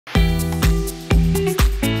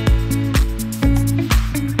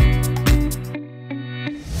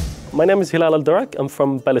My name is Helal Darak. I'm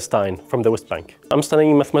from Palestine, from the West Bank. I'm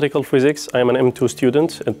studying mathematical physics. I am an M2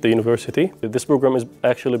 student at the university. This program is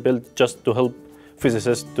actually built just to help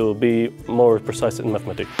physicists to be more precise in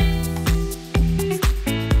mathematics.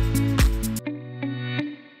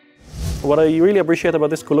 What I really appreciate about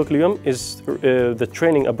this colloquium is the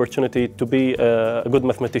training opportunity to be a good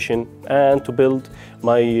mathematician and to build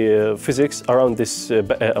my physics around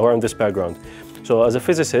this background. So as a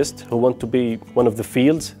physicist who want to be one of the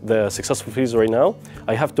fields, the successful fields right now,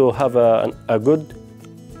 I have to have a good,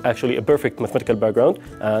 actually a perfect mathematical background,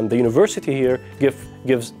 and the university here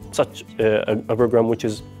gives such a program which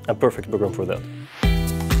is a perfect program for that.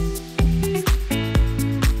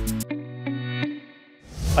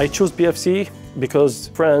 I choose BFC because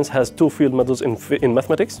France has 2 field medals in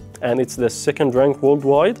mathematics, and it's the 2nd rank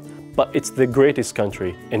worldwide, but it's the greatest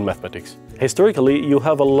country in mathematics. Historically, you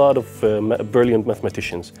have a lot of brilliant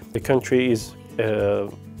mathematicians. The country is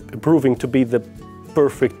proving to be the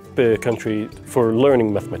perfect country for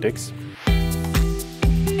learning mathematics.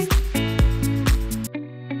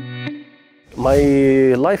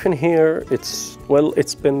 My life in here,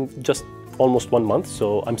 it's been just almost 1 month,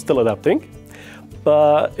 so I'm still adapting.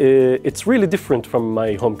 But it's really different from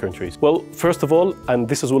my home countries. Well, first of all, and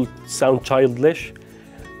this will sound childish,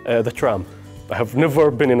 the tram. I have never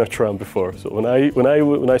been in a tram before. So when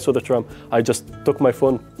I saw the tram, I just took my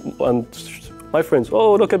phone and my friends,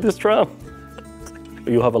 oh, look at this tram.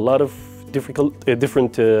 You have a lot of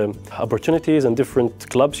different opportunities and different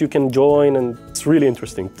clubs you can join, and it's really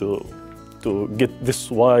interesting to get these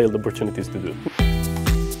wild opportunities to do.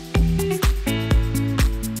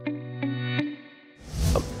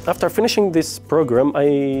 After finishing this program,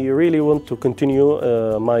 I really want to continue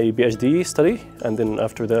my PhD study, and then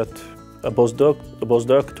after that a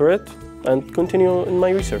postdoctorate, and continue in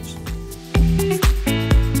my research.